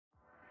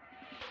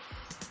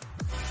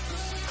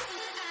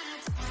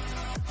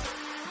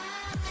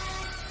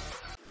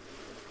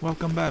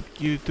Welcome back,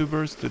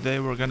 YouTubers. Today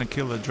we're gonna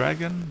kill a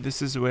dragon.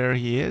 This is where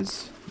he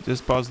is.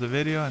 Just pause the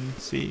video and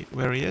see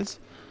where he is.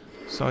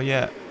 So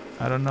yeah,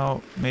 I don't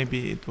know,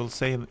 maybe it will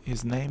say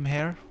his name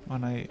here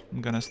when I'm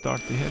gonna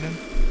start to hit him.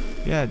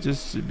 Yeah,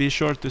 just be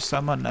sure to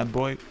summon a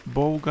boy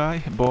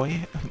guy.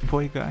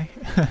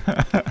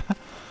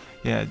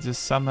 Yeah,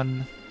 just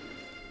summon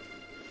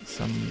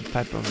some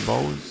type of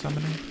bow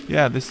summoning.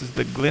 Yeah, this is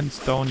the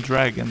Glintstone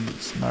dragon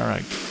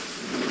Smarag.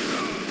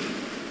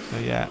 So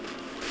yeah,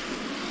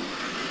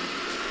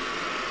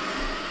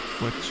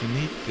 what you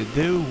need to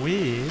do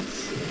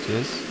is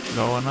just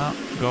go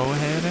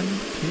ahead and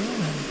kill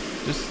him.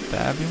 Just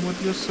stab him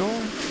with your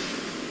sword.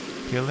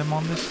 Kill him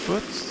on his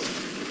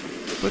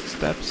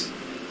footsteps.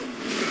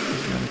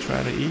 He's gonna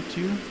try to eat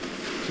you.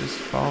 Just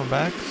fall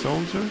back,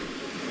 soldier.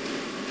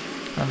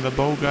 And the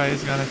bow guy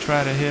is gonna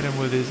try to hit him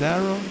with his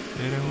arrow.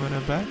 Hit him with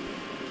a bat.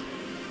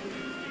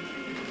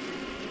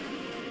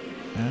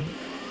 And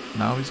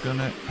now he's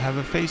gonna have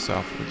a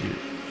face-off with you.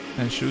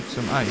 And shoot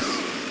some ice.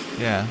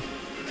 Yeah.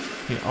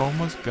 He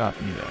almost got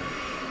me there.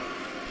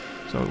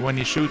 So when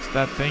he shoots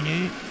that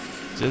thingy,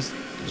 just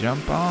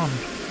jump on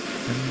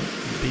and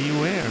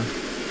beware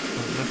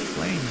of the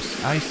flames,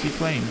 icy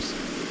flames.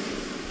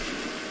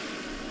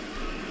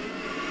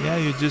 Yeah,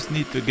 you just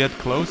need to get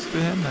close to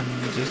him and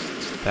just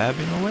stab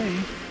him away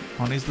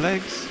on his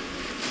legs,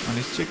 on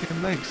his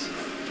chicken legs.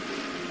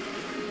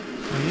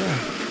 So yeah,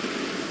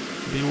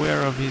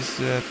 beware of his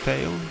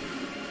tail,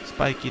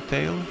 spiky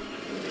tail.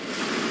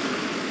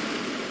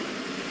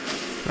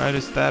 Try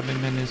to stab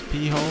him in his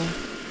pee hole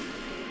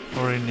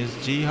or in his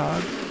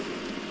jihad,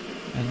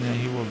 and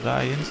he will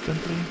die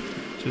instantly.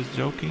 Just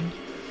joking.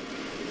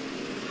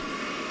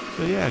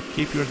 So yeah,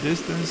 keep your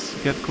distance,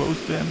 get close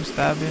to him,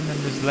 stab him in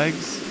his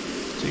legs,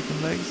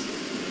 chicken legs.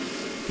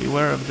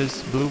 Beware of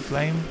this blue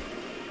flame,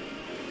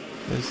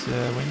 this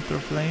winter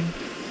flame,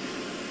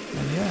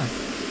 and yeah,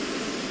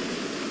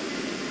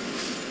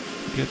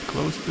 get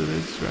close to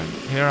this dragon.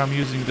 Here I'm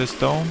using the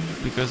stone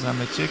because I'm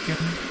a chicken.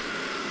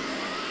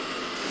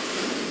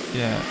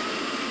 Yeah,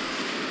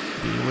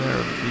 beware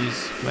of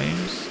these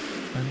flames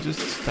and just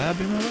stab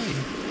him away.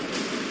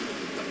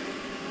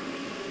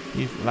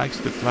 He likes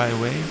to fly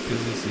away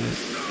because he's a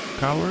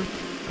coward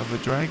of a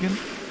dragon.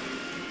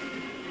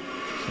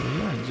 So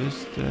yeah,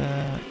 just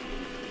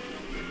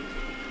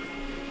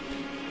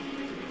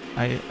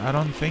I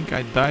don't think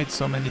I died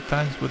so many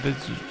times with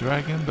this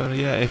dragon, but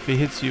yeah, if he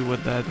hits you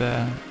with that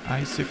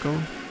icicle,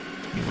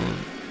 he will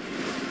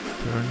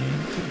turn you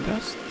into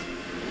dust.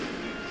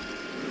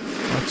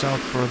 Watch out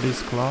for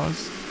these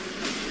claws.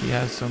 He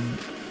has some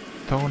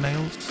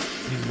toenails.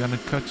 He's gonna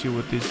cut you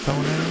with these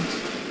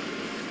toenails.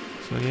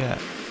 So yeah,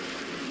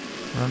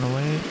 run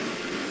away.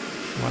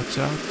 Watch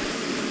out.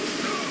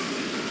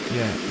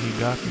 Yeah, he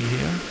got me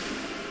here.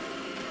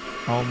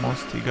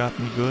 Almost he got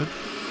me good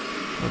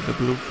with the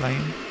blue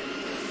flame.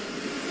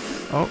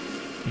 Oh,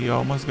 he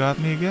almost got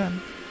me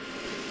again.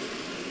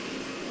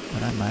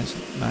 But I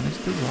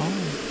managed to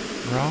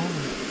roll.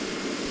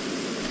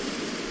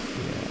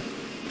 Yeah.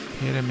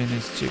 Hit him in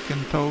his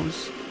chicken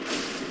toes.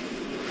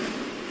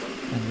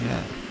 And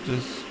yeah,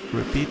 just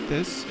repeat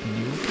this and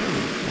you will kill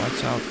him.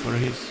 Watch out for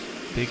his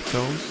big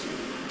toes.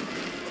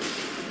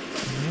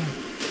 And yeah,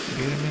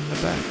 get him in the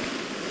back.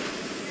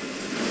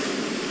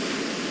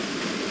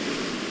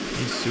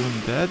 He's soon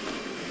dead.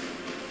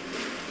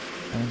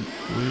 And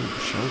we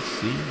shall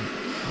see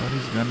what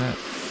he's gonna...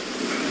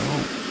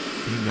 Oh,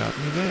 he got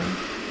me there.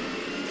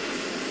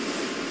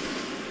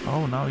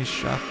 Oh, now he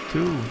shot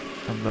 2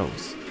 of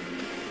those.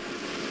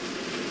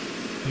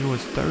 He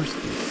was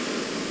thirsty.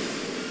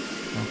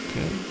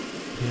 Okay.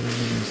 Hit him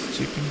in his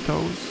chicken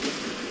toes.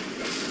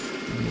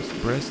 In his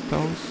breast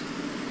toes.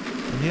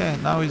 And yeah,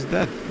 now he's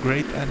dead.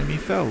 Great enemy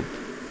felled.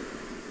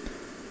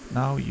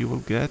 Now you will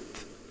get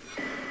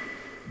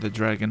the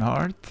dragon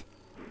heart.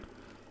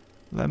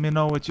 Let me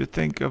know what you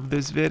think of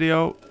this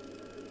video.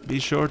 Be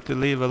sure to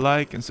leave a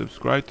like and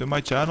subscribe to my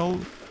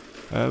channel.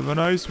 Have a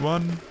nice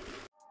one.